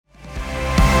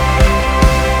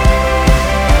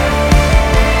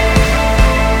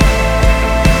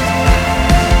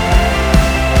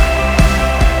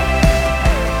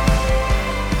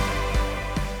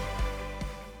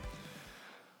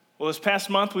Well, this past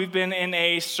month, we've been in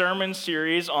a sermon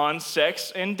series on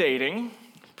sex and dating.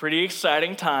 Pretty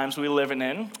exciting times we living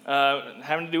in.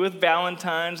 Having to do with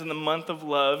Valentine's and the month of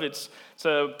love. It's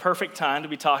a perfect time to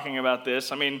be talking about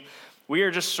this. I mean, we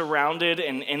are just surrounded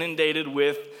and inundated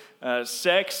with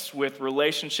sex, with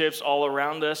relationships all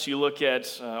around us. You look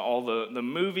at all the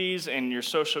movies and your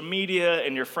social media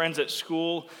and your friends at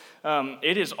school.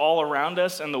 It is all around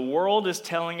us, and the world is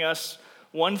telling us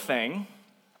one thing.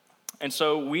 And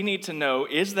so we need to know,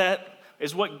 is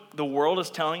what the world is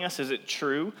telling us, is it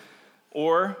true?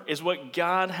 Or is what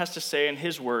God has to say in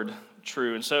His Word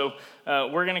true? And so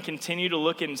we're going to continue to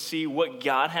look and see what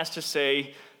God has to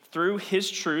say through His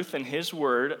truth and His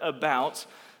Word about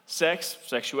sex,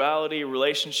 sexuality,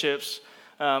 relationships.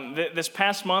 This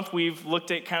past month, we've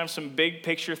looked at kind of some big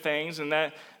picture things, and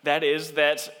that is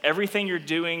that everything you're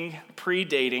doing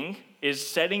pre-dating is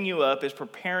setting you up, is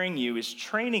preparing you, is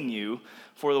training you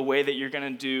for the way that you're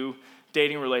going to do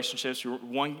dating relationships. You're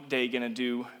one day going to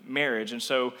do marriage. And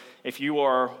so if you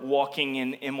are walking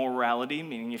in immorality,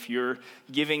 meaning if you're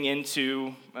giving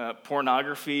into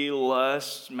pornography,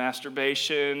 lust,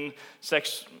 masturbation,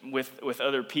 sex with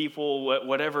other people,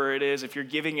 whatever it is, if you're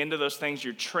giving into those things,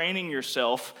 you're training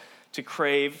yourself to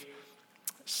crave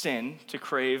sin, to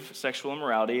crave sexual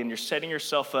immorality, and you're setting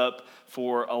yourself up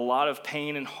for a lot of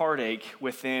pain and heartache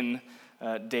within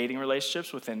dating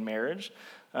relationships, within marriage.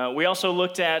 We also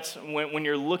looked at when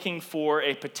you're looking for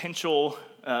a potential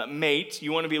mate,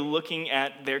 you want to be looking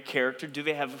at their character. Do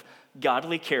they have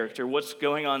godly character? What's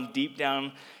going on deep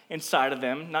down inside of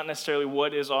them? Not necessarily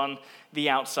what is on the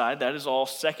outside. That is all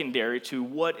secondary to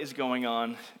what is going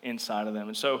on inside of them.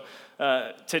 And so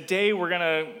today we're going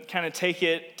to kind of take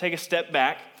a step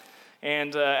back.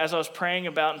 And as I was praying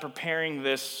about and preparing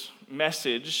this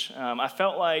message, I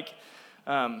felt like,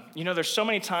 there's so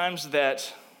many times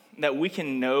that we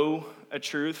can know a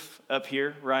truth up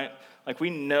here, right? Like we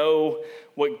know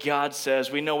what God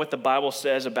says, we know what the Bible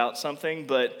says about something,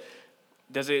 but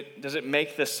does it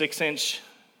make the 6-inch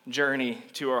journey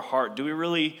to our heart? Do we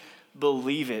really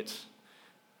believe it?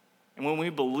 And when we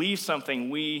believe something,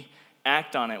 we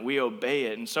act on it, we obey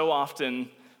it. And so often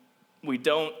we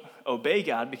don't obey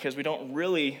God because we don't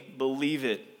really believe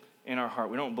it in our heart.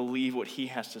 We don't believe what He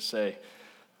has to say.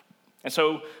 And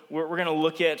so we're going to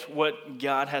look at what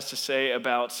God has to say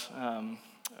about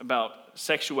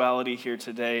sexuality here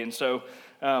today. And so,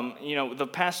 the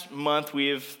past month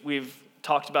we've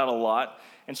talked about a lot.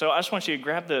 And so I just want you to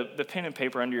grab the pen and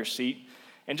paper under your seat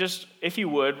and just, if you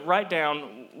would, write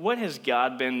down what has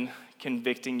God been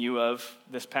convicting you of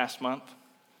this past month?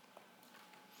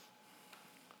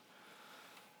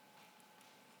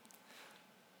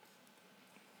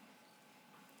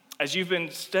 As you've been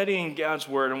studying God's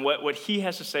Word and what He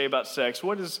has to say about sex,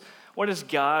 what is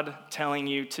God telling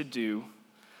you to do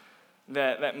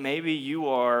that maybe you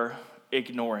are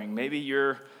ignoring? Maybe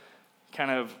you're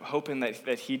kind of hoping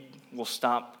that He will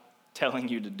stop telling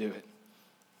you to do it.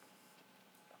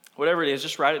 Whatever it is,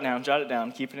 just write it down, jot it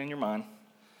down, keep it in your mind.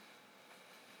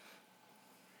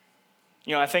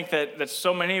 I think that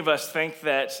so many of us think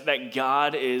that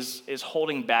God is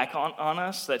holding back on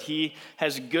us, that He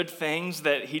has good things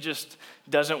that He just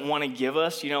doesn't want to give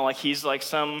us. Like He's like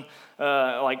some,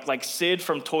 like Sid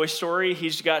from Toy Story.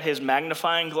 He's got his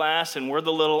magnifying glass and we're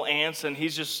the little ants and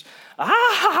He's just,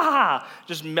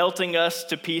 just melting us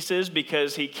to pieces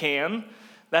because He can.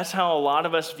 That's how a lot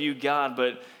of us view God,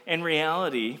 but in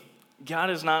reality, God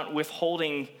is not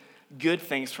withholding good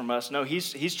things from us. No,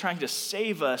 he's trying to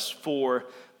save us for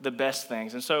the best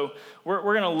things. And so we're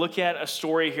going to look at a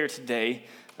story here today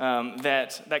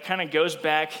that kind of goes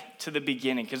back to the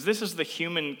beginning, because this is the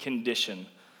human condition.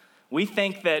 We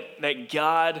think that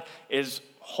God is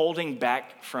holding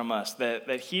back from us,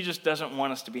 that He just doesn't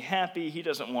want us to be happy. He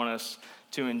doesn't want us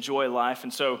to enjoy life.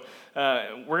 And so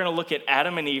we're going to look at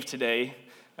Adam and Eve today.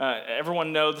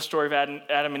 Everyone know the story of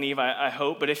Adam and Eve, I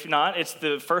hope. But if not, it's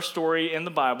the first story in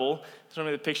the Bible. Show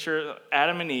me the picture.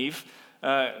 Adam and Eve,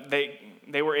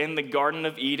 they were in the Garden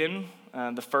of Eden,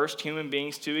 the first human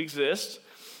beings to exist.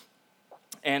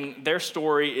 And their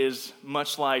story is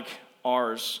much like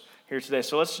ours here today.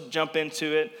 So let's jump into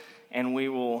it, and we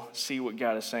will see what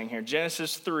God is saying here.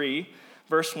 Genesis 3,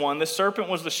 verse 1, "The serpent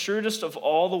was the shrewdest of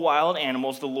all the wild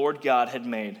animals the Lord God had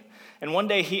made. And one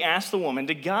day he asked the woman,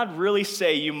 'Did God really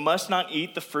say you must not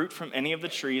eat the fruit from any of the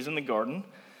trees in the garden?'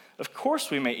 'Of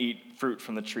course we may eat fruit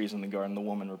from the trees in the garden,' the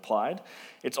woman replied.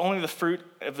 'It's only the fruit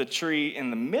of the tree in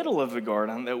the middle of the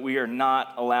garden that we are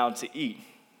not allowed to eat.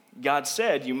 God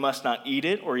said you must not eat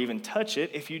it or even touch it.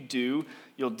 If you do,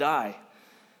 you'll die.'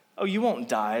 "Oh, you won't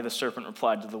die," the serpent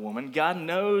replied to the woman. "God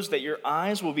knows that your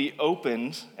eyes will be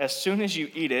opened as soon as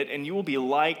you eat it, and you will be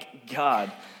like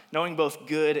God, knowing both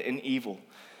good and evil."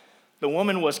 The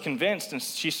woman was convinced, and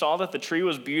she saw that the tree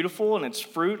was beautiful and its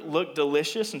fruit looked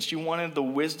delicious, and she wanted the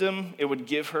wisdom it would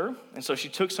give her. And so she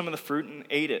took some of the fruit and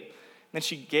ate it. Then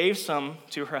she gave some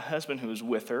to her husband who was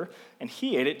with her, and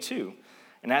he ate it too.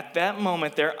 And at that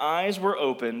moment, their eyes were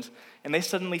opened, and they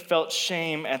suddenly felt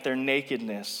shame at their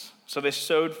nakedness. So they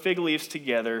sewed fig leaves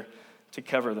together to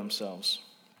cover themselves.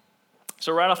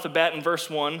 So right off the bat in verse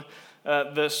 1,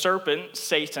 the serpent,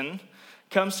 Satan,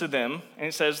 comes to them, and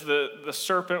it says the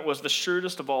serpent was the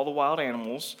shrewdest of all the wild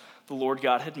animals the Lord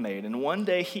God had made. And one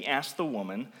day he asked the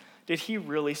woman, "Did he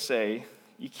really say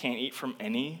you can't eat from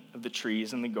any of the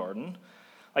trees in the garden?"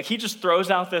 Like, he just throws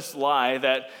out this lie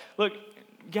that, look,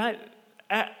 God,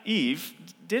 Eve,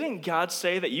 didn't God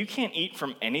say that you can't eat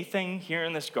from anything here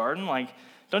in this garden? Like,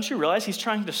 don't you realize he's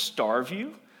trying to starve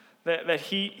you? That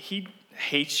he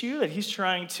hates you? That he's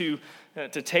trying to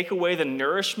take away the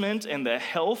nourishment and the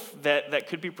health that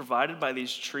could be provided by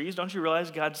these trees? Don't you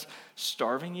realize God's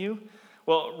starving you?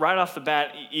 Well, right off the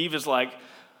bat, Eve is like,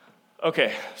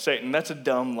 "Okay, Satan, that's a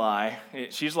dumb lie."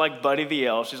 She's like Buddy the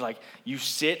Elf. She's like, "You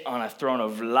sit on a throne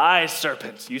of lies,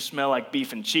 serpents. You smell like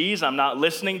beef and cheese. I'm not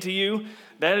listening to you."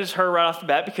 That is her right off the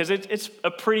bat, because it's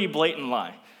a pretty blatant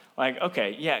lie. Like,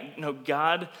 okay, yeah, no,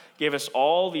 God gave us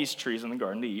all these trees in the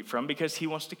garden to eat from because he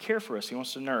wants to care for us. He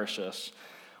wants to nourish us.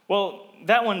 Well,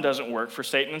 that one doesn't work for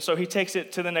Satan, and so he takes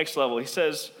it to the next level. He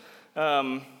says,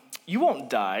 "You won't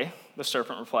die," the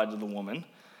serpent replied to the woman.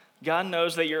 "God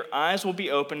knows that your eyes will be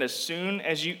opened as soon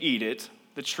as you eat it,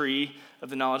 the tree of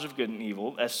the knowledge of good and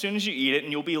evil, as soon as you eat it,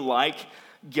 and you'll be like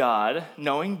God,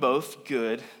 knowing both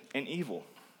good and evil."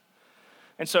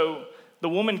 And so the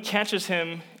woman catches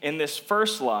him in this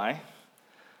first lie,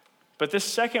 but this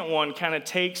second one kind of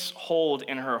takes hold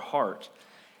in her heart.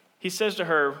 He says to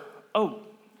her, "Oh,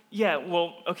 yeah,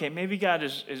 well, okay, maybe God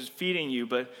is feeding you,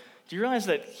 but do you realize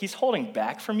that he's holding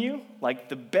back from you? Like,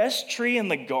 the best tree in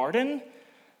the garden,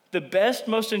 the best,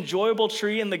 most enjoyable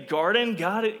tree in the garden,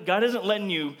 God isn't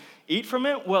letting you eat from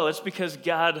it? Well, it's because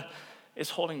God is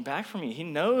holding back from you. He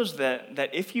knows that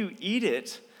if you eat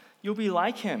it, you'll be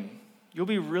like him. You'll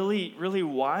be really, really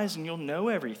wise, and you'll know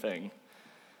everything."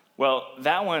 Well,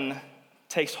 that one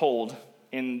takes hold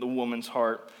in the woman's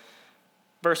heart.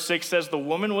 Verse 6 says, "The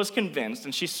woman was convinced,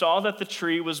 and she saw that the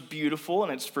tree was beautiful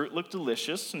and its fruit looked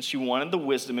delicious, and she wanted the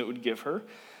wisdom it would give her.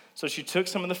 So she took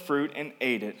some of the fruit and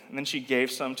ate it. And then she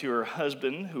gave some to her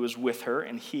husband who was with her,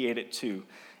 and he ate it too.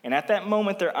 And at that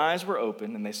moment their eyes were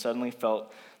opened, and they suddenly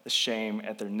felt the shame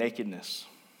at their nakedness."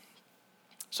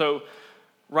 So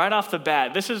right off the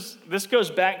bat, this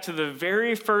goes back to the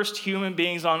very first human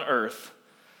beings on earth.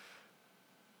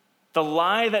 The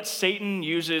lie that Satan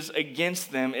uses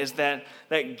against them is that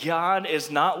God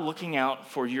is not looking out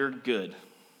for your good.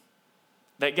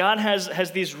 That God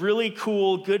has these really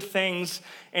cool, good things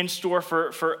in store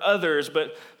for others,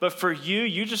 but for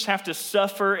you just have to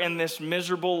suffer in this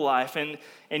miserable life,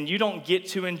 and you don't get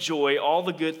to enjoy all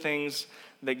the good things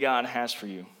that God has for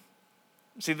you.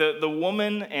 See, the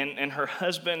woman and her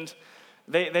husband,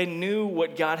 they knew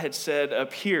what God had said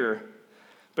up here,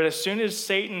 but as soon as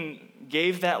Satan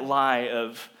gave that lie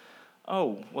of,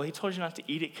 "Oh, well, he told you not to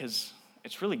eat it because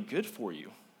it's really good for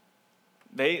you,"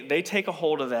 they take a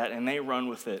hold of that and they run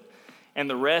with it. And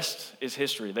the rest is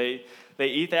history. They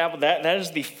eat the apple. That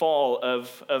is the fall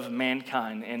of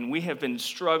mankind. And we have been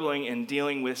struggling and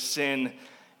dealing with sin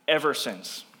ever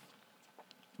since.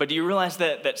 But do you realize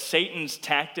that Satan's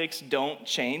tactics don't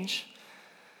change?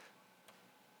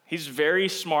 He's very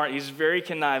smart, he's very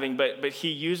conniving, but he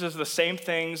uses the same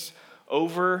things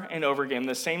over and over again,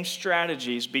 the same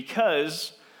strategies,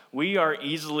 because we are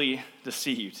easily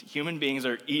deceived. Human beings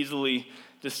are easily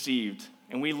deceived,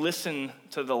 and we listen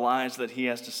to the lies that he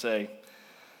has to say.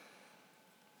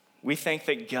 We think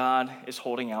that God is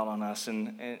holding out on us,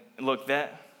 and look,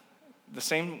 that the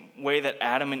same way that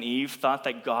Adam and Eve thought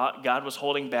that God was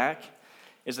holding back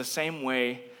is the same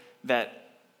way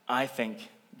that I think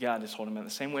God is holding back, the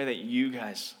same way that you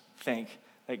guys think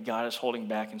that God is holding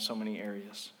back in so many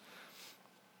areas.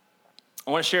 I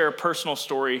want to share a personal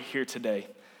story here today.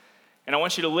 And I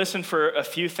want you to listen for a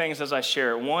few things as I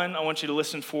share it. One, I want you to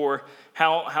listen for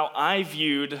how I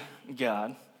viewed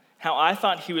God, how I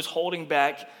thought he was holding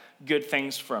back good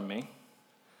things from me.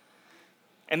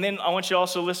 And then I want you to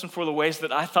also listen for the ways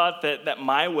that I thought that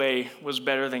my way was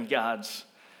better than God's.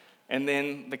 And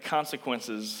then the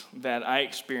consequences that I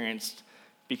experienced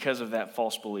because of that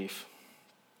false belief.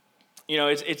 You know,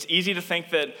 it's easy to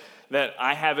think that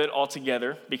I have it all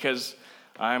together because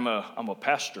I'm a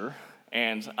pastor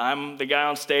And I'm the guy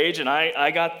on stage, and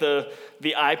I got the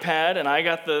iPad, and I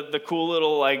got the cool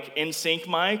little like in-sync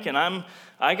mic, and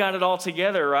I got it all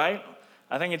together, right?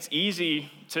 I think it's easy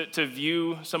to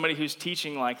view somebody who's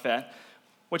teaching like that.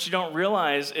 What you don't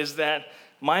realize is that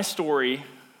my story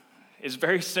is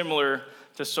very similar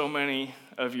to so many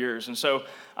of yours. And so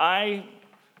I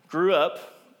grew up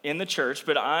in the church,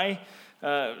 but I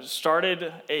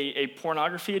started a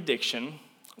pornography addiction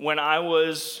when I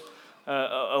was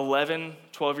 11,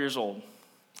 12 years old.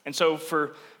 And so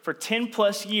for 10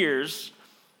 plus years,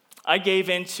 I gave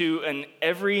into an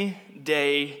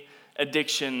everyday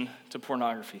addiction to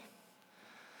pornography.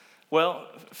 Well,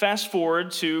 fast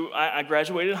forward to I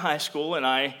graduated high school, and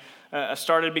I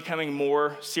started becoming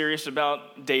more serious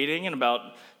about dating and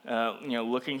about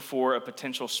looking for a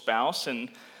potential spouse, and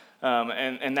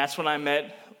that's when I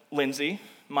met Lindsay,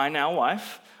 my now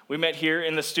wife. We met here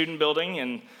in the student building,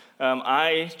 and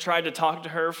I tried to talk to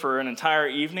her for an entire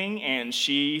evening, and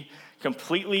she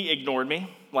completely ignored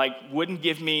me, like wouldn't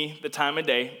give me the time of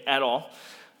day at all.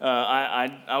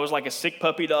 I was like a sick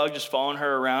puppy dog just following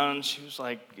her around, and she was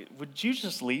like, "Would you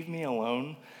just leave me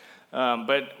alone?"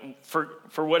 But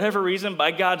for whatever reason,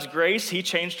 by God's grace, he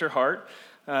changed her heart,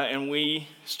 and we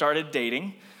started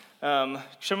dating.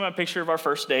 Show me a picture of our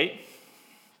first date.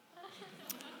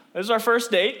 This is our first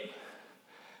date.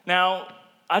 Now,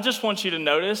 I just want you to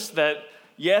notice that,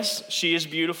 yes, she is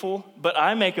beautiful, but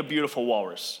I make a beautiful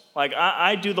walrus. Like,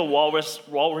 I do the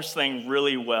walrus thing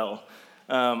really well.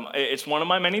 It's one of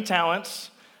my many talents.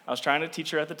 I was trying to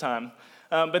teach her at the time.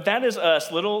 But that is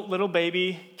us, little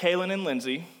baby Kaylin and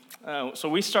Lindsay. So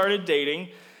we started dating,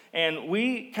 and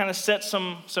we kind of set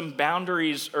some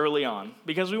boundaries early on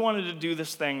because we wanted to do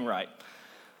this thing right.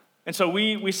 And so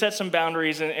we set some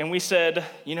boundaries, and we said,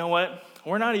 you know what?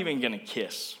 We're not even going to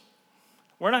kiss.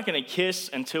 We're not going to kiss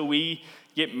until we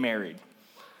get married.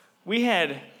 We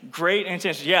had great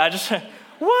intentions. Yeah, I just said,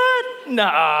 what?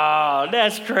 No,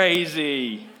 that's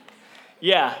crazy.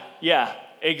 Yeah,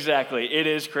 exactly. It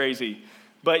is crazy.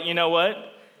 But you know what?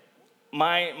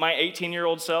 My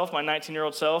 18-year-old self, my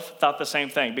 19-year-old self thought the same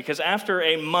thing. Because after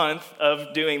a month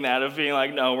of doing that, of being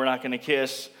like, no, we're not going to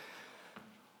kiss,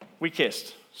 we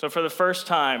kissed. So for the first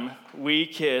time, we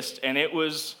kissed, and it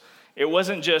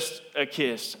wasn't just a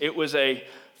kiss. It was a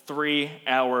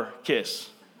 3-hour kiss.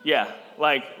 Yeah,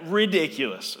 like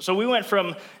ridiculous. So we went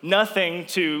from nothing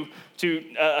to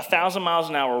 1,000 miles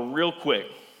an hour real quick.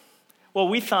 Well,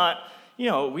 we thought,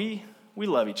 we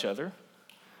love each other.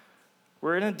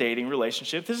 We're in a dating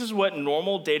relationship. This is what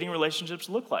normal dating relationships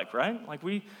look like, right? Like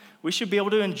we should be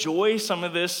able to enjoy some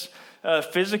of this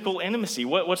physical intimacy.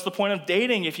 What's the point of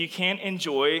dating if you can't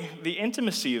enjoy the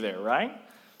intimacy there, right?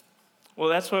 Well,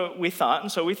 that's what we thought,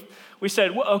 and so we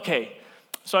said, well, okay.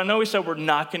 So I know we said we're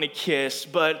not going to kiss,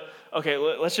 but okay,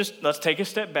 let's take a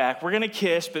step back. We're going to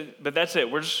kiss, but that's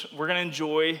it. We're going to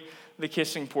enjoy the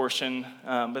kissing portion,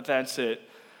 but that's it.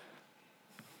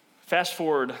 Fast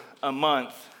forward a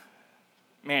month,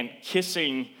 man,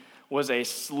 kissing was a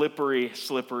slippery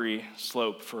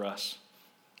slope for us.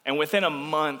 And within a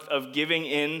month of giving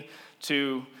in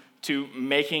to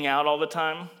making out all the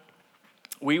time,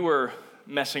 we were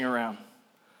messing around.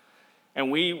 And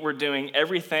we were doing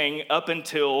everything up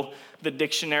until the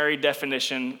dictionary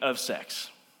definition of sex.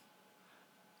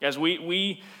 Guys,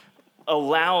 we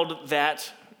allowed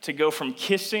that to go from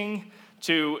kissing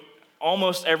to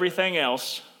almost everything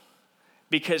else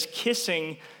because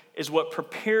kissing is what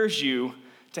prepares you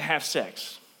to have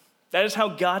sex. That is how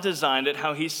God designed it,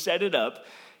 how he set it up.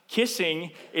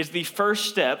 Kissing is the first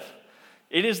step.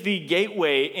 It is the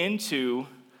gateway into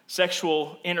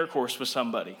sexual intercourse with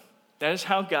somebody. That is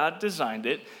how God designed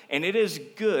it, and it is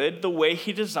good the way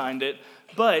he designed it,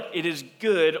 but it is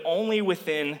good only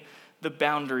within the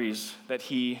boundaries that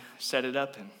he set it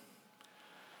up in.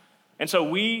 And so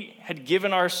we had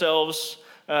given ourselves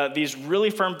these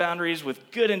really firm boundaries with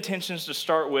good intentions to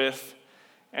start with,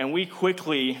 and we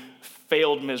quickly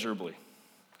failed miserably.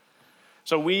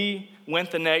 So we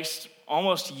went the next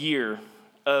almost year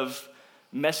of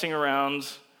messing around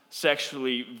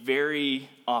sexually very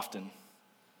often.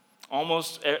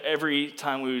 Almost every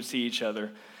time we would see each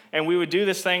other. And we would do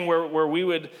this thing where we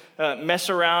would mess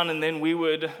around, and then we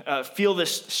would feel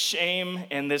this shame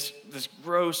and this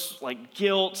gross like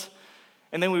guilt.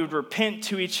 And then we would repent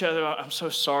to each other. I'm so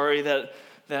sorry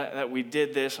that we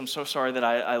did this. I'm so sorry that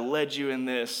I led you in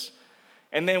this.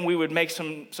 And then we would make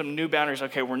some new boundaries.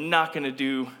 Okay, we're not going to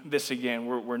do this again.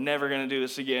 We're never going to do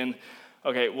this again.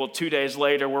 Okay, well, 2 days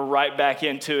later, we're right back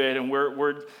into it, and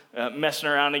we're messing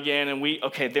around again, and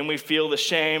then we feel the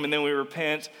shame, and then we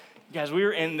repent. Guys, we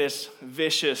were in this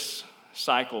vicious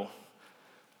cycle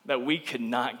that we could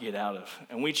not get out of.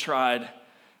 And we tried, and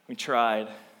we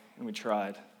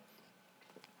tried.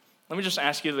 Let me just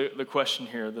ask you the question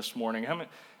here this morning. How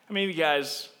many of you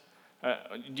guys,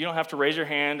 you don't have to raise your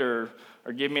hand or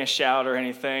give me a shout or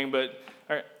anything, but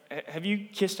have you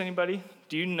kissed anybody?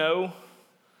 Do you know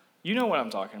what I'm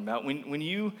talking about? When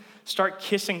you start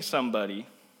kissing somebody,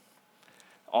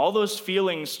 all those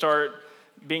feelings start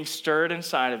being stirred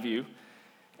inside of you,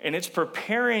 and it's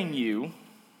preparing you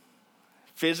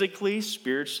physically,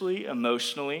 spiritually,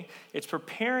 emotionally. It's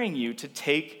preparing you to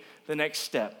take the next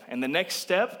step. And the next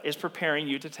step is preparing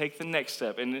you to take the next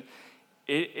step. And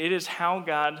it is how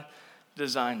God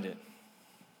designed it.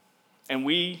 And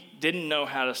we didn't know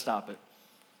how to stop it.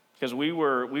 Because we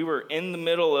were in the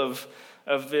middle of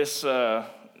this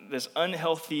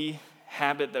unhealthy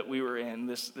habit that we were in,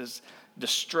 this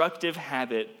destructive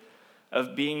habit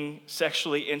of being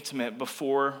sexually intimate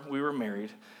before we were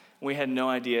married. We had no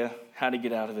idea how to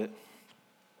get out of it.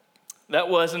 That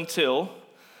was until,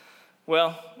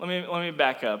 well, let me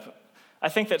back up. I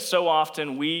think that so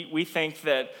often we think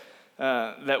that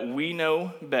we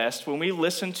know best when we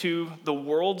listen to the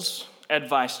world's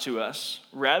advice to us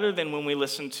rather than when we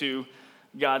listen to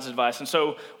God's advice. And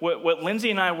so what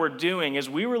Lindsay and I were doing is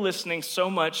we were listening so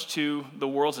much to the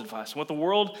world's advice. And what the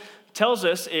world tells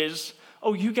us is,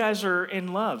 oh, you guys are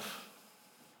in love.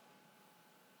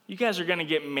 You guys are going to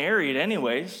get married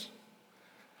anyways.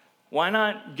 Why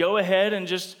not go ahead and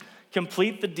just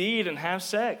complete the deed and have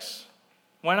sex?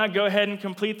 Why not go ahead and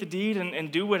complete the deed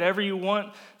and do whatever you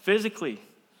want physically?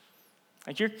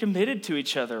 Like, you're committed to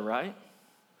each other, right?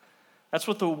 That's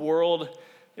what the world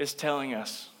is telling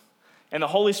us. And the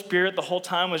Holy Spirit the whole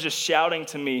time was just shouting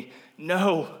to me,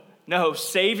 no,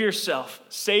 save yourself.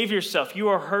 Save yourself. You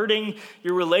are hurting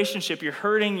your relationship. You're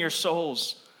hurting your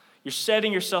souls. You're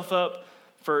setting yourself up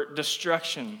for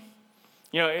destruction.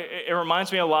 You know, it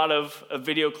reminds me a lot of a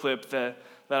video clip that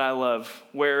I love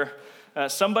where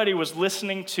somebody was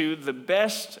listening to the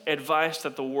best advice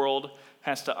that the world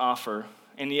has to offer,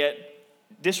 and yet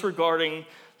disregarding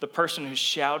the person who's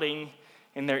shouting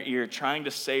in their ear, trying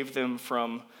to save them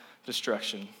from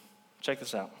destruction. Check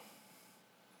this out.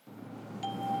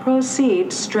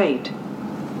 Proceed straight.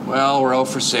 Well, we're 0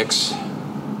 for 6.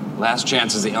 Last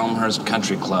chance is the Elmhurst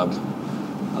Country Club.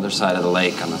 Other side of the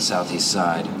lake on the southeast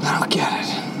side. I don't get it.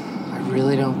 I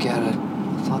really don't get it.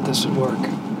 I thought this would work.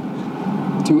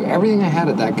 Threw everything I had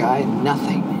at that guy,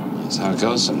 nothing. That's how it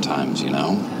goes sometimes, you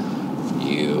know.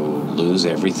 You lose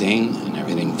everything, and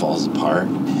everything falls apart,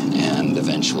 and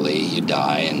eventually you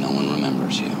die, and no one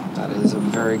remembers you. That is a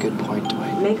very good point,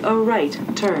 Dwight. Make a right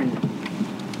turn.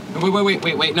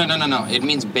 Wait. No. It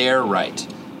means bear right.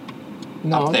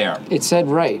 No, up there. It said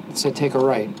right. It said take a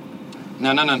right.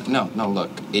 No,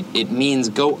 look. It means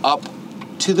go up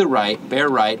to the right, bear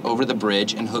right, over the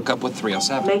bridge, and hook up with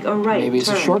 307. Make a right Maybe it's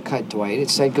turn. a shortcut, Dwight. It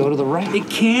said go to the right.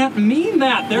 It can't mean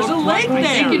that. There's a lake there. I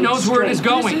think it knows where it is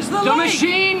going. This is the the lake.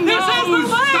 machine knows. This is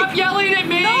the lake. Stop yelling at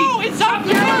me. No, it's Stop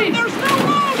not yelling. There's no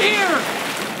road here.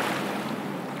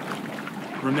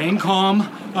 Remain calm.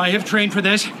 I have trained for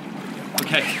this.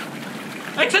 Okay.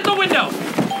 Exit the window.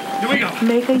 Here we go.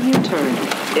 Make a U-turn,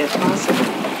 if possible.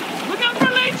 Look out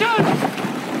for Legion!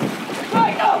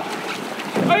 Michael!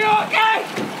 Are you okay?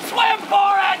 Swim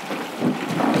for it!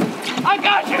 I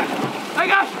got you!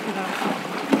 Michael!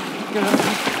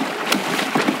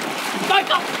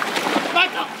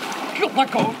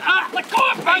 Let go! Let go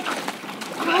of Michael!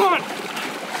 Come on!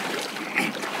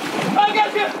 I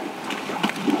got you!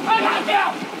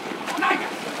 Michael,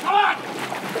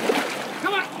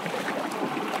 come on!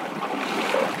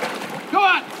 Go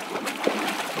on!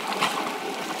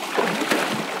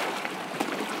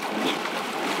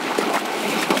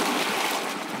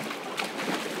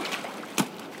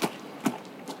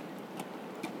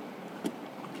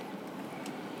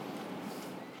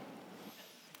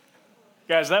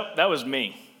 Guys, that was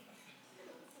me.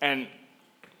 And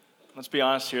let's be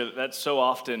honest here, that's so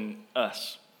often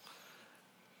us.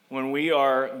 When we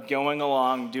are going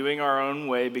along, doing our own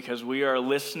way because we are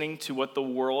listening to what the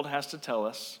world has to tell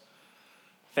us,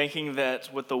 thinking that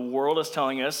what the world is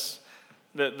telling us,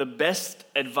 the best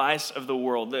advice of the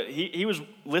world, that he was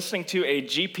listening to a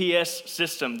GPS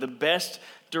system, the best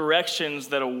directions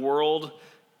that a world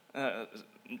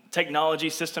technology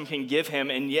system can give him,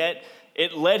 and yet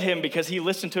it led him, because he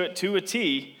listened to it to a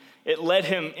T, it led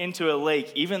him into a lake,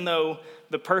 even though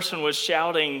the person was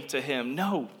shouting to him,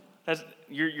 no,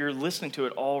 you're listening to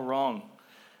it all wrong.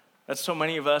 That's so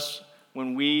many of us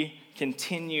when we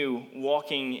continue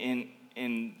walking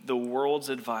in the world's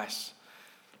advice,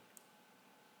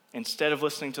 instead of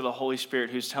listening to the Holy Spirit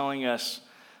who's telling us,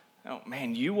 oh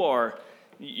man, you are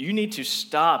you need to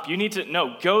stop. You need to,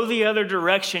 no, go the other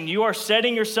direction. You are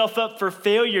setting yourself up for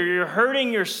failure. You're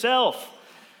hurting yourself.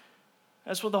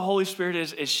 That's what the Holy Spirit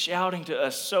is shouting to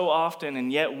us so often,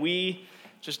 and yet we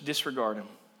just disregard him.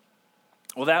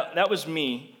 Well, that was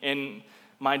me in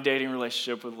my dating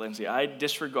relationship with Lindsay. I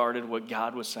disregarded what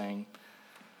God was saying,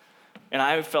 and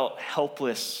I felt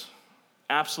helpless,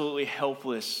 absolutely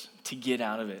helpless to get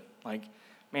out of it. Like,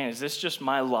 man, is this just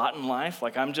my lot in life?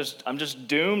 Like, I'm just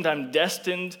doomed. I'm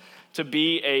destined to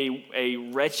be a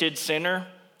wretched sinner.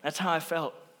 That's how I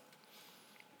felt.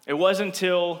 It wasn't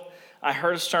until I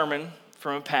heard a sermon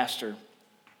from a pastor,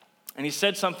 and he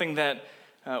said something that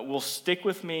will stick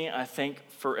with me, I think,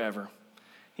 forever.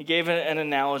 He gave an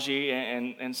analogy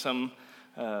and some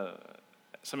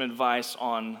advice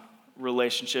on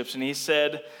relationships, and he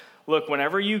said, look,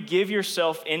 whenever you give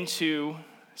yourself into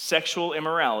sexual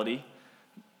immorality,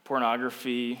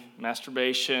 pornography,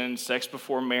 masturbation, sex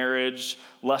before marriage,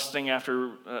 lusting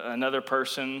after another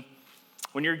person,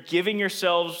 when you're giving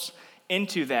yourselves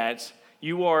into that,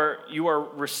 you are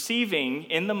receiving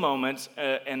in the moment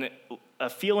a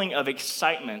feeling of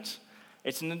excitement.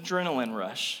 It's an adrenaline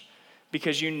rush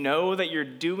because you know that you're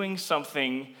doing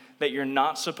something that you're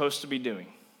not supposed to be doing.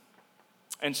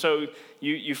 And so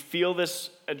you feel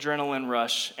this adrenaline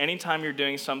rush anytime you're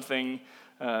doing something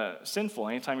sinful,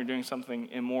 anytime you're doing something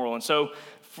immoral. And so,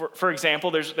 for example,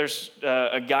 there's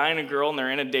a guy and a girl, and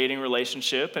they're in a dating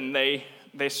relationship, and they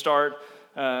start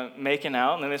making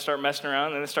out, and then they start messing around,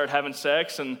 and then they start having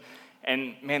sex, and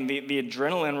man, the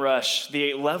adrenaline rush,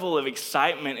 the level of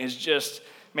excitement is just,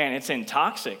 man, it's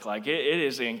intoxic. Like, it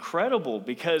is incredible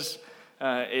because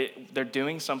they're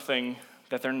doing something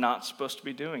that they're not supposed to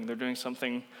be doing. They're doing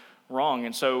something wrong.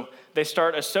 And so they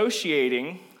start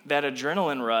associating that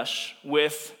adrenaline rush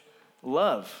with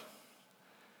love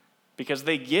because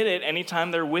they get it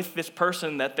anytime they're with this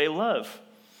person that they love.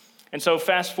 And so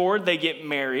fast forward, they get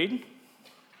married,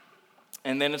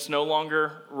 and then it's no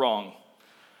longer wrong.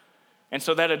 And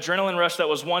so that adrenaline rush that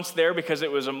was once there because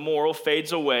it was immoral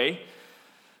fades away,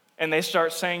 and they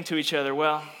start saying to each other,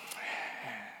 well,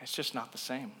 it's just not the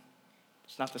same.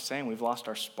 It's not the same. We've lost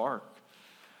our spark.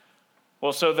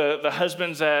 Well, so the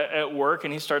husband's at work,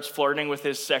 and he starts flirting with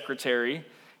his secretary,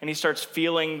 and he starts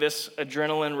feeling this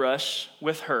adrenaline rush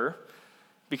with her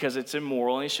because it's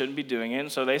immoral and he shouldn't be doing it.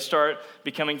 And so they start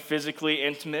becoming physically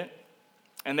intimate,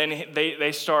 and then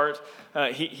they start,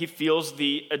 he feels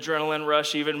the adrenaline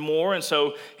rush even more, and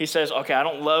so he says, okay, I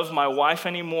don't love my wife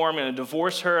anymore. I'm going to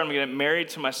divorce her. I'm going to get married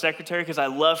to my secretary because I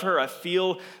love her. I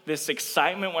feel this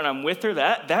excitement when I'm with her.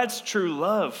 That's true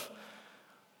love.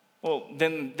 Well,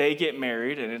 then they get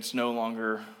married, and it's no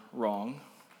longer wrong.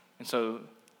 And so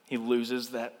he loses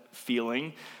that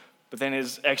feeling. But then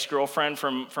his ex-girlfriend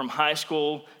from high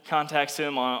school contacts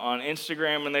him on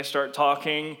Instagram, and they start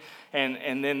talking.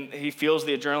 And then he feels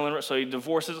the adrenaline, so he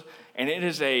divorces. And it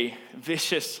is a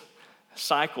vicious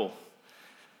cycle.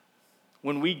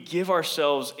 When we give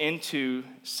ourselves into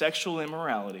sexual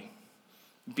immorality,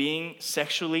 being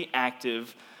sexually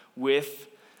active with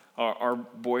our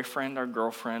boyfriend, our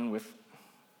girlfriend with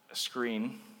a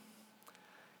screen,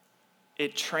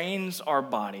 it trains our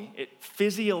body. It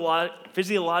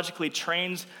physiologically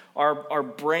trains our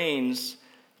brains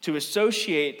to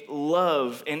associate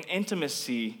love and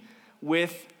intimacy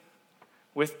with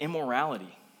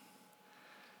immorality.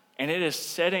 And it is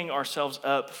setting ourselves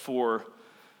up for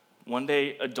one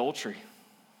day adultery,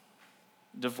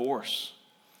 divorce.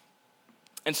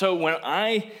 And so when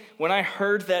I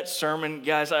heard that sermon,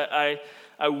 guys, I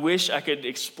wish I could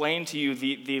explain to you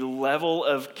the level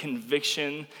of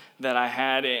conviction that I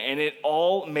had, and it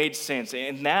all made sense.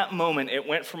 In that moment, it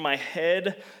went from my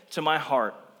head to my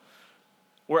heart,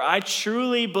 where I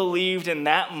truly believed in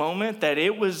that moment that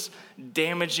it was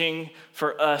damaging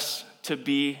for us to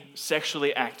be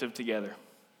sexually active together.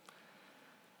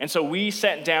 And so we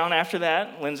sat down after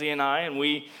that, Lindsay and I, and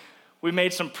we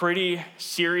made some pretty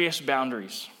serious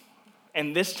boundaries.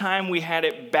 And this time we had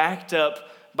it backed up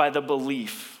by the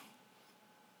belief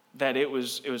that it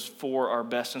was for our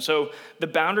best. And so the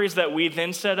boundaries that we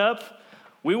then set up,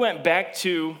 we went back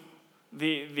to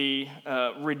the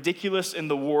ridiculous in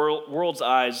the world's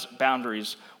eyes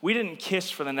boundaries. We didn't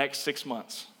kiss for the next 6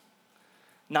 months.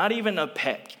 Not even a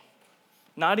peck.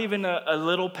 Not even a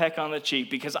little peck on the cheek,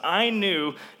 because I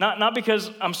knew, not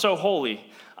because I'm so holy,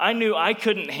 I knew I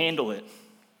couldn't handle it.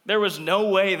 There was no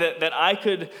way that I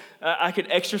could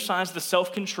exercise the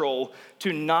self-control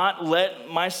to not let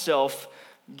myself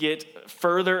get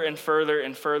further and further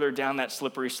and further down that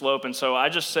slippery slope. And so I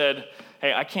just said,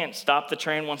 hey, I can't stop the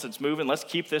train once it's moving. Let's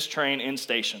keep this train in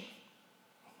station.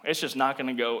 It's just not going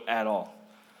to go at all.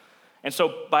 And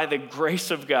so by the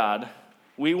grace of God,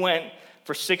 we went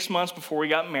for 6 months before we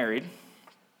got married,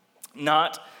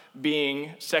 not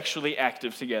being sexually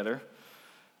active together,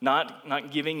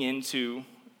 not giving into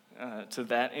to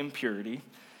that impurity.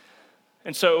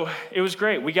 And so it was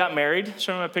great. We got married.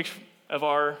 Showing them a picture of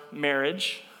our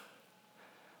marriage.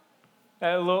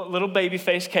 A little baby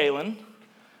face Kaylin.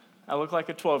 I look like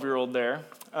a 12-year-old there.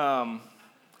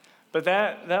 But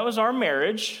that was our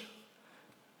marriage.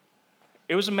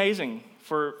 It was amazing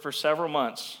for several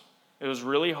months. It was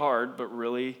really hard, but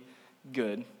really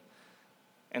good.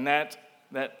 And that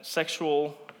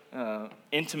sexual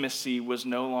intimacy was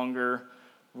no longer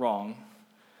wrong.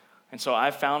 And so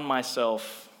I found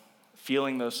myself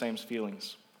feeling those same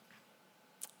feelings.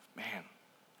 Man,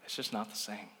 it's just not the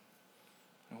same.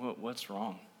 What's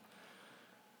wrong?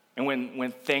 And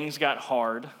when things got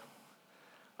hard,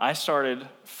 I started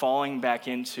falling back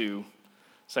into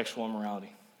sexual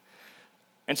immorality.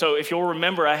 And so if you'll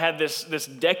remember, I had this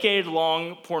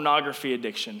decade-long pornography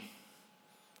addiction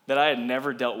that I had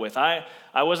never dealt with. I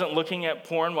wasn't looking at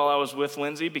porn while I was with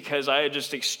Lindsay because I had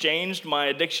just exchanged my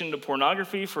addiction to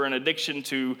pornography for an addiction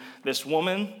to this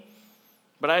woman,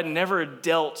 but I had never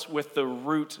dealt with the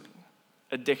root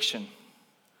addiction.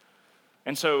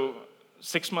 And so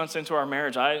 6 months into our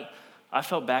marriage, I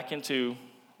fell back into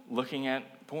looking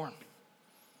at porn.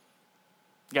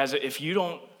 Guys, if you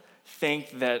don't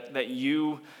think that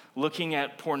you looking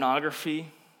at pornography,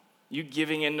 you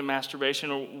giving into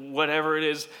masturbation or whatever it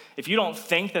is, if you don't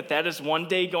think that is one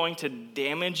day going to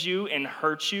damage you and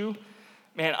hurt you,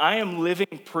 man, I am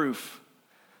living proof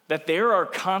that there are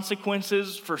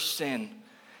consequences for sin.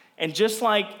 And just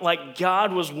like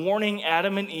God was warning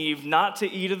Adam and Eve not to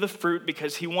eat of the fruit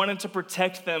because he wanted to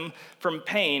protect them from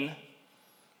pain,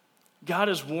 God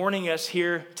is warning us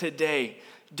here today,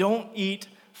 don't eat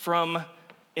from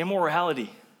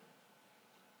immorality,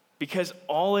 because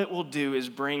all it will do is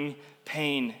bring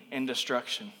pain and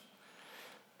destruction.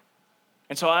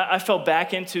 And so I fell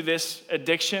back into this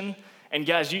addiction. And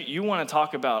guys, you want to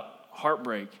talk about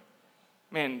heartbreak.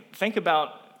 Man, think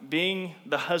about being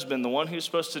the husband, the one who's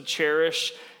supposed to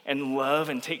cherish and love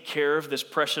and take care of this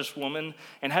precious woman,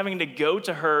 and having to go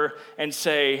to her and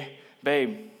say,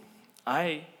 babe,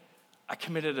 I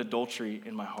committed adultery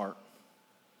in my heart.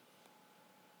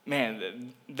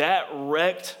 Man, that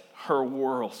wrecked her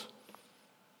world.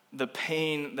 The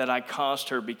pain that I caused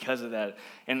her because of that.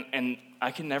 And I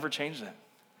can never change that.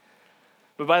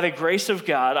 But by the grace of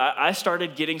God, I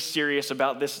started getting serious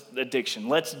about this addiction.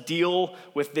 Let's deal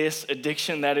with this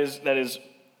addiction that is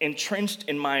entrenched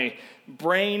in my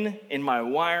brain, in my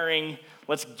wiring.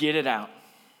 Let's get it out.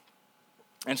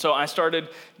 And so I started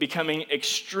becoming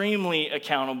extremely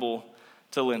accountable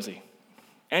to Lindsay.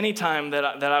 Anytime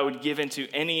that I would give into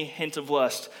any hint of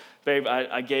lust, babe,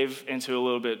 I gave into a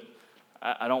little bit.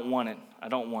 I don't want it. I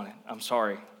don't want it. I'm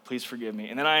sorry. Please forgive me.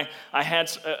 And then I had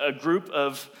a group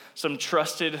of some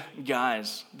trusted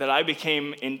guys that I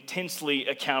became intensely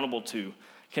accountable to,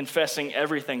 confessing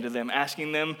everything to them,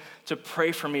 asking them to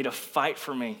pray for me, to fight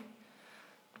for me.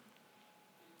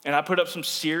 And I put up some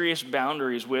serious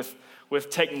boundaries with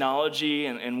technology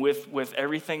and with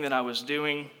everything that I was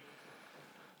doing.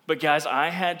 But guys, I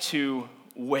had to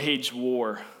wage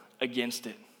war against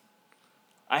it.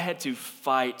 I had to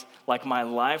fight like my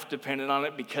life depended on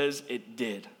it, because it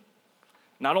did.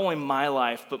 Not only my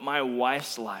life, but my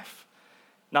wife's life.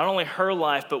 Not only her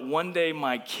life, but one day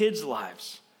my kids'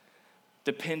 lives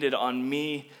depended on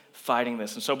me fighting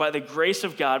this. And so by the grace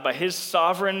of God, by his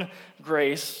sovereign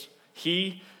grace,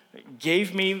 he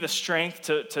gave me the strength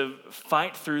to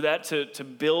fight through that, to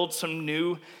build some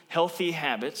new healthy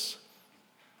habits.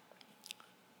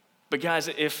 But guys,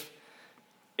 if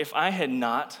I had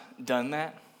not done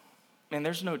that, man,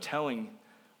 there's no telling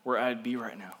where I'd be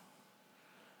right now.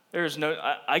 There's no,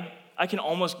 I can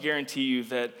almost guarantee you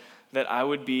that I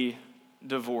would be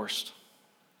divorced.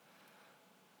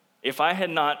 If I had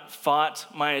not fought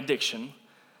my addiction,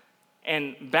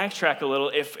 and backtrack a little,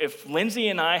 if Lindsay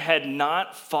and I had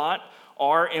not fought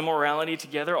our immorality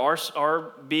together,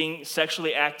 our being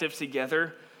sexually active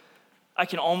together, I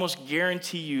can almost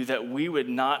guarantee you that we would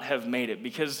not have made it,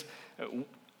 because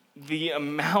the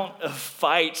amount of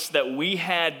fights that we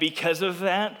had because of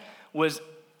that was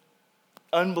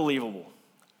unbelievable.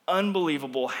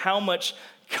 Unbelievable how much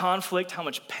conflict, how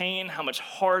much pain, how much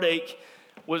heartache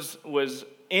was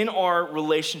in our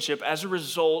relationship as a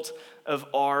result of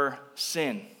our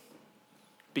sin.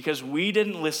 Because we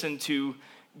didn't listen to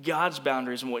God's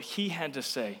boundaries and what he had to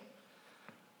say.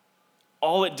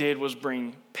 All it did was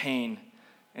bring pain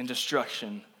and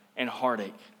destruction and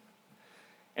heartache.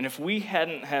 And if we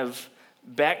hadn't have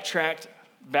backtracked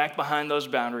back behind those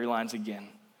boundary lines again,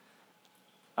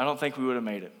 I don't think we would have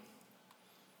made it.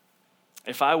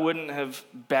 If I wouldn't have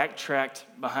backtracked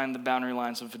behind the boundary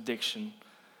lines of addiction,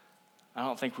 I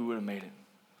don't think we would have made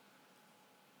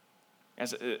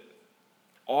it.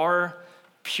 Our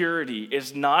purity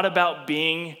is not about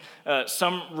being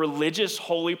some religious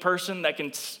holy person that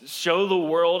can show the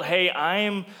world, hey, I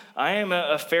am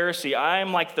a Pharisee. I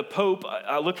am like the Pope.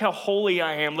 Look how holy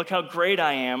I am. Look how great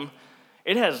I am.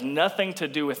 It has nothing to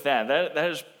do with that.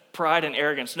 That is pride and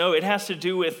arrogance. No, it has to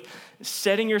do with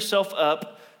setting yourself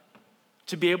up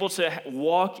to be able to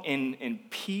walk in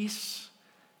peace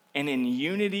and in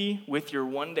unity with your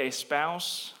one-day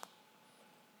spouse.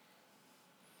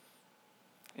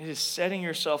 It is setting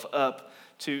yourself up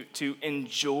to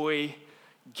enjoy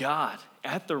God.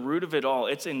 At the root of it all,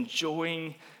 it's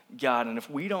enjoying God. And if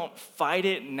we don't fight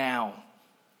it now,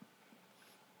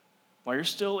 while you're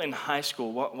still in high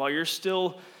school, while you're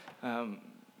still, while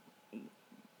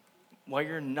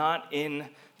you're not in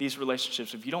these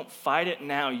relationships, if you don't fight it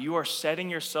now, you are setting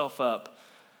yourself up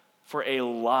for a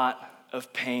lot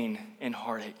of pain and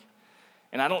heartache.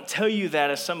 And I don't tell you that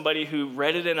as somebody who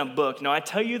read it in a book. No, I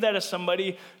tell you that as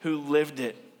somebody who lived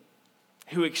it,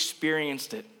 who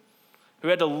experienced it, who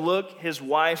had to look his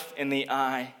wife in the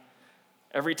eye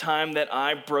every time that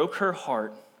I broke her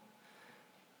heart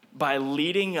by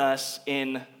leading us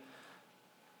in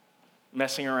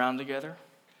messing around together.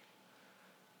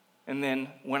 And then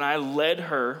when I led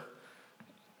her,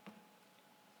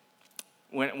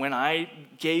 when I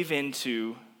gave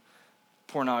into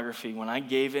pornography, when I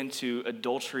gave into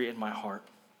adultery in my heart.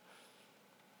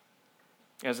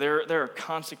 As there are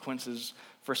consequences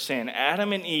for sin.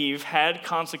 Adam and Eve had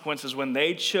consequences when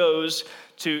they chose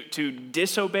to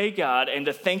disobey God and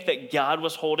to think that God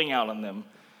was holding out on them.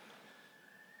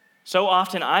 So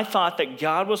often I thought that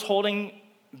God was holding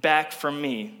back from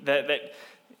me,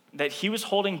 that he was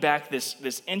holding back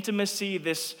this intimacy,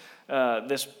 this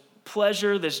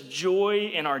pleasure, this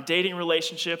joy in our dating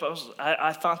relationship.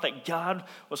 I thought that God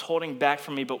was holding back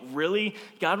from me, but really,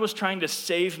 God was trying to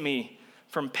save me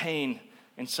from pain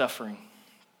and suffering.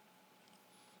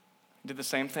 He did the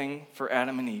same thing for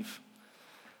Adam and Eve.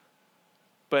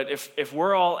 But if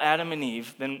we're all Adam and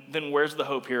Eve, then where's the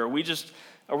hope here?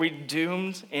 Are we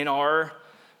doomed in our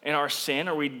sin?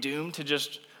 Are we doomed to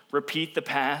just repeat the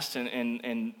past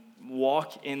and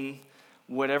walk in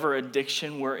whatever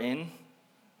addiction we're in?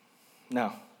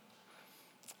 No.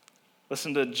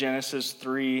 Listen to Genesis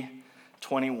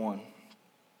 3:21. It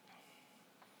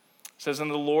says,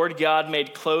 "And the Lord God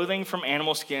made clothing from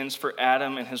animal skins for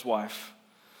Adam and his wife."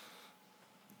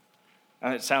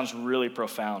 And it sounds really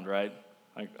profound, right?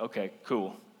 Like, okay,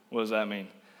 cool. What does that mean?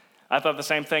 I thought the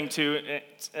same thing too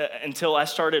until I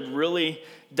started really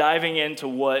diving into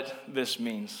what this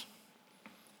means.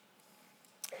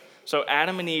 So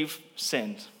Adam and Eve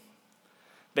sinned.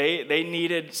 They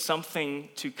needed something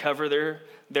to cover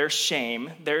their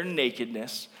shame, their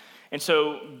nakedness. And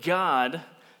so God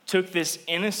took this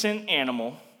innocent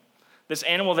animal, this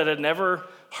animal that had never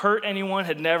hurt anyone,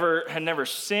 had never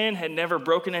sinned, had never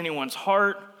broken anyone's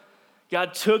heart.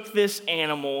 God took this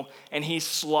animal and he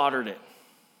slaughtered it.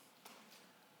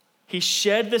 He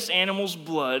shed this animal's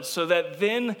blood so that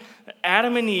then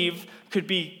Adam and Eve could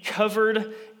be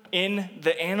covered in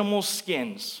the animal's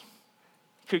skins,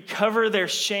 could cover their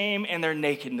shame and their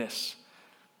nakedness.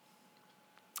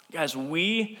 Guys,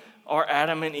 we are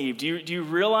Adam and Eve. Do you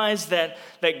realize that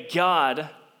God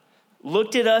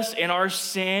looked at us in our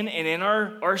sin and in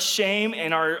our shame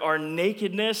and our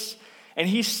nakedness, and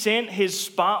he sent his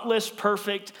spotless,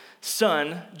 perfect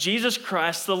Son, Jesus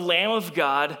Christ, the Lamb of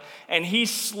God, and he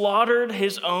slaughtered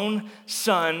his own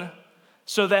Son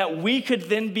so that we could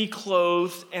then be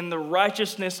clothed in the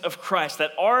righteousness of Christ,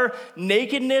 that our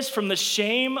nakedness from the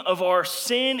shame of our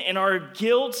sin and our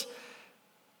guilt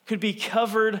could be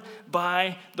covered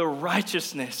by the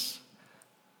righteousness,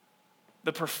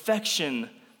 the perfection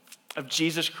of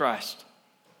Jesus Christ.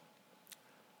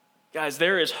 Guys,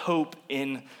 there is hope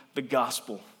in the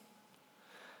gospel.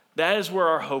 That is where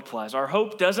our hope lies. Our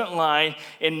hope doesn't lie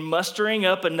in mustering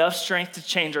up enough strength to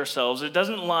change ourselves. It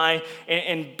doesn't lie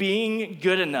in being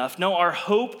good enough. No, our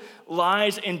hope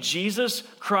lies in Jesus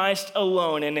Christ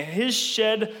alone and in his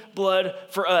shed blood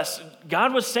for us.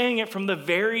 God was saying it from the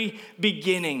very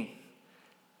beginning.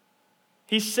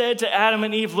 He said to Adam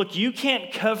and Eve, look, you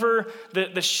can't cover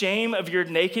the shame of your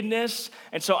nakedness,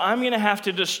 and so I'm going to have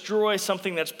to destroy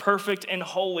something that's perfect and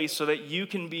holy so that you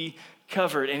can be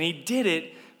covered. And he did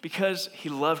it because he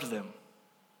loved them.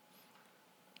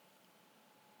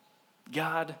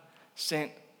 God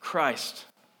sent Christ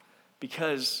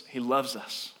because he loves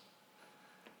us.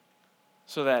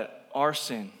 so that our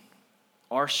sin,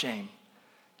 our shame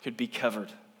could be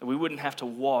covered, that we wouldn't have to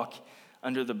walk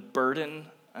under the burden,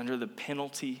 under the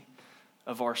penalty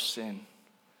of our sin.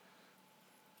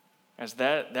 As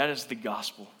that is the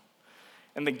gospel.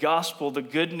 And the gospel, the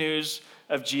good news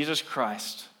of Jesus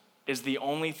Christ, is the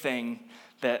only thing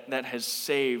that has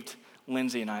saved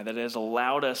Lindsay and I, that has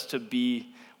allowed us to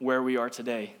be where we are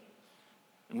today.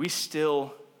 And we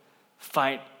still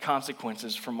fight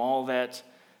consequences from all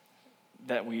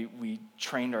that we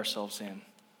trained ourselves in.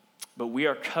 But we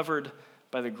are covered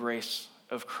by the grace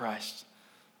of Christ.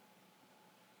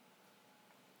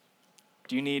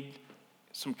 Do you need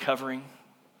some covering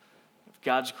of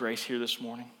God's grace here this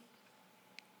morning?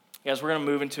 Guys, we're going to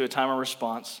move into a time of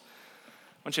response.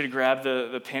 I want you to grab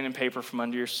the pen and paper from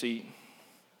under your seat.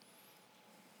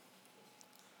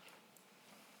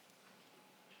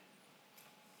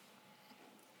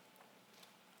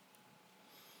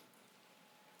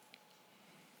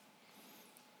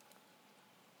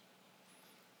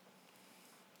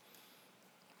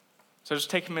 So just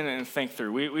take a minute and think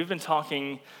through. We've been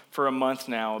talking for a month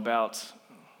now about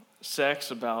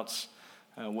sex, about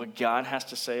what God has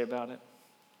to say about it.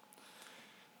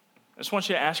 I just want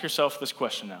you to ask yourself this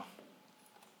question now.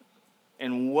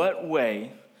 In what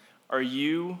way are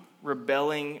you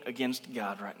rebelling against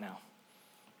God right now?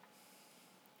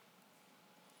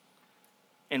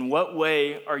 In what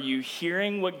way are you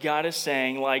hearing what God is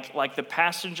saying, like the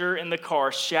passenger in the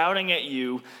car shouting at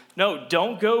you, no,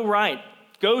 don't go right,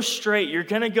 go straight, you're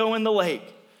going to go in the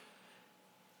lake?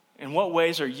 In what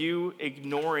ways are you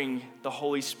ignoring the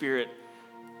Holy Spirit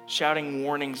shouting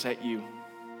warnings at you?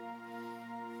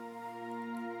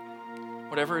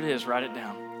 Whatever it is, write it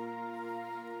down.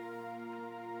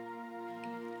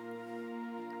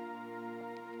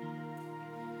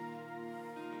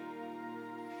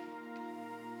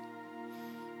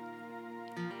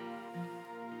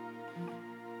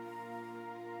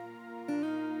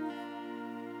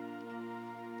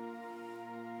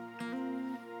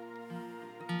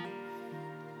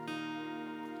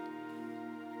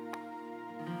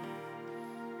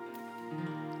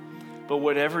 But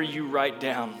whatever you write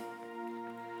down,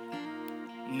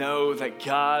 know that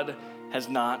God has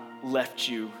not left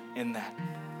you in that.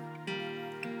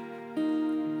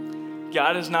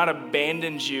 God has not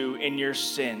abandoned you in your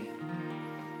sin,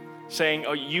 saying,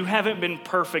 oh, you haven't been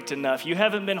perfect enough, you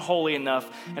haven't been holy enough,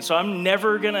 and so I'm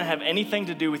never going to have anything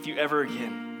to do with you ever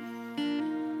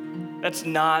again. That's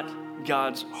not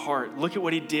God's heart. Look at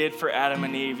what he did for Adam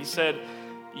and Eve. He said,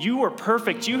 you were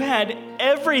perfect. You had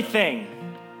everything.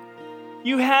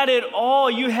 You had it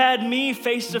all. You had me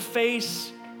face to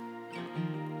face.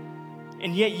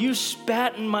 And yet you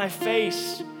spat in my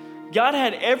face. God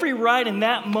had every right in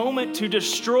that moment to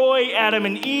destroy Adam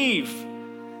and Eve.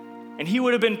 And he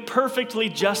would have been perfectly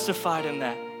justified in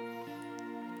that.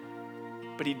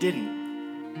 But he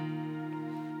didn't.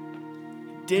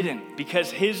 He didn't,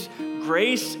 because his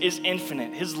grace is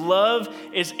infinite. His love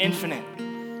is infinite.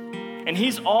 And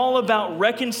he's all about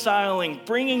reconciling,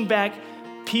 bringing back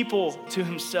people to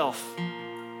himself.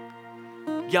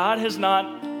 God has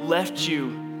not left you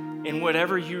in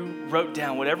whatever you wrote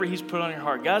down, whatever he's put on your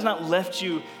heart. God has not left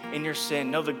you in your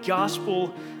sin. No, the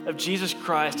gospel of Jesus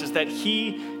Christ is that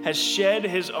he has shed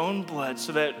his own blood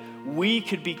so that we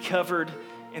could be covered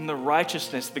in the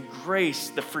righteousness, the grace,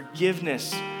 the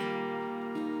forgiveness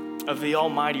of the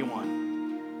Almighty One.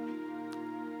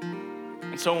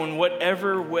 And so in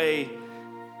whatever way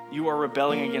you are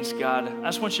rebelling against God, I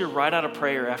just want you to write out a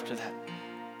prayer after that,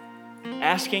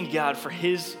 asking God for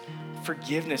his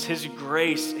forgiveness, his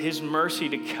grace, his mercy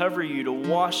to cover you, to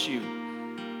wash you.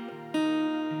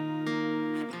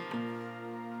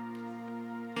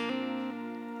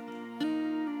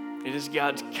 It is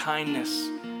God's kindness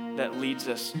that leads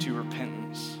us to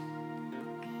repentance.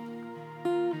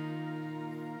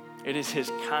 It is his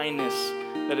kindness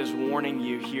that is warning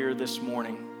you here this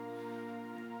morning,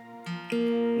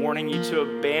 warning you to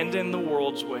abandon the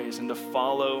world's ways and to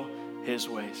follow his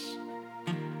ways.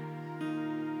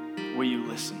 Will you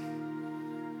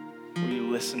listen? Will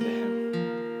you listen to him?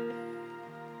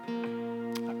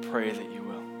 I pray that you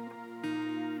will.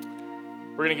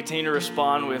 We're going to continue to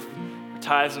respond with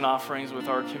tithes and offerings, with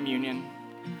our communion,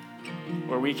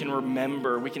 where we can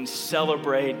remember, we can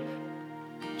celebrate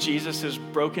Jesus'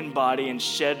 broken body and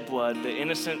shed blood, the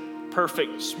innocent,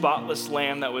 perfect, spotless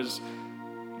lamb that was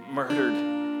murdered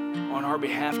on our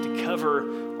behalf to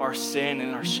cover our sin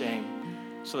and our shame,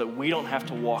 so that we don't have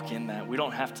to walk in that. We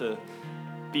don't have to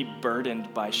be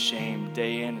burdened by shame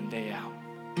day in and day out.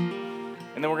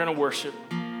 And then we're going to worship.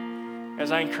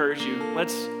 As I encourage you,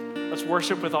 let's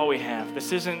worship with all we have.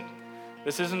 This isn't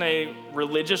This isn't a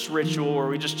religious ritual where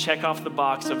we just check off the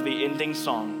box of the ending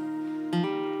song.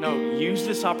 No, use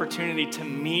this opportunity to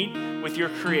meet with your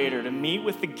Creator, to meet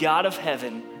with the God of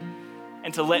heaven,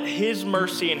 and to let His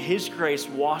mercy and His grace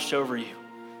wash over you,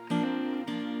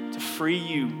 to free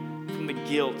you from the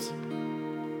guilt,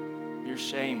 your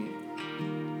shame,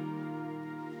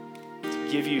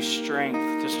 to give you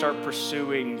strength to start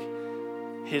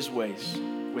pursuing His ways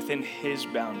within His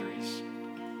boundaries,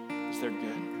 because they're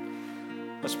good.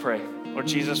 Let's pray. Lord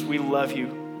Jesus, we love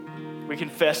you. We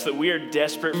confess that we are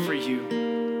desperate for you.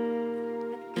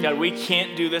 God, we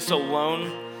can't do this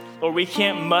alone. Lord, we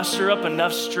can't muster up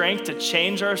enough strength to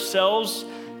change ourselves,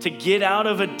 to get out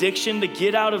of addiction, to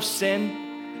get out of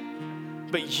sin.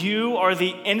 But you are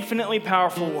the infinitely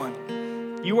powerful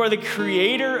one. You are the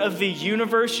creator of the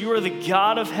universe. You are the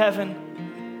God of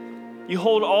heaven. You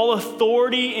hold all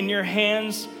authority in your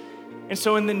hands. And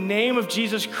so in the name of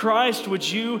Jesus Christ, would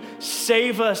you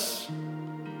save us?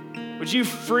 Would you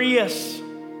free us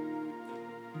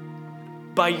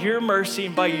by your mercy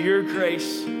and by your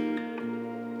grace?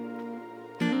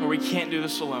 Lord, we can't do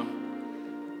this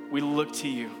alone. We look to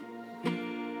you.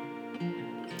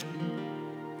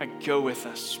 Go with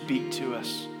us, speak to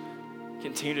us,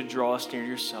 continue to draw us near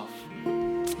yourself.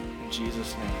 In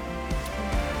Jesus' name,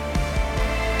 amen.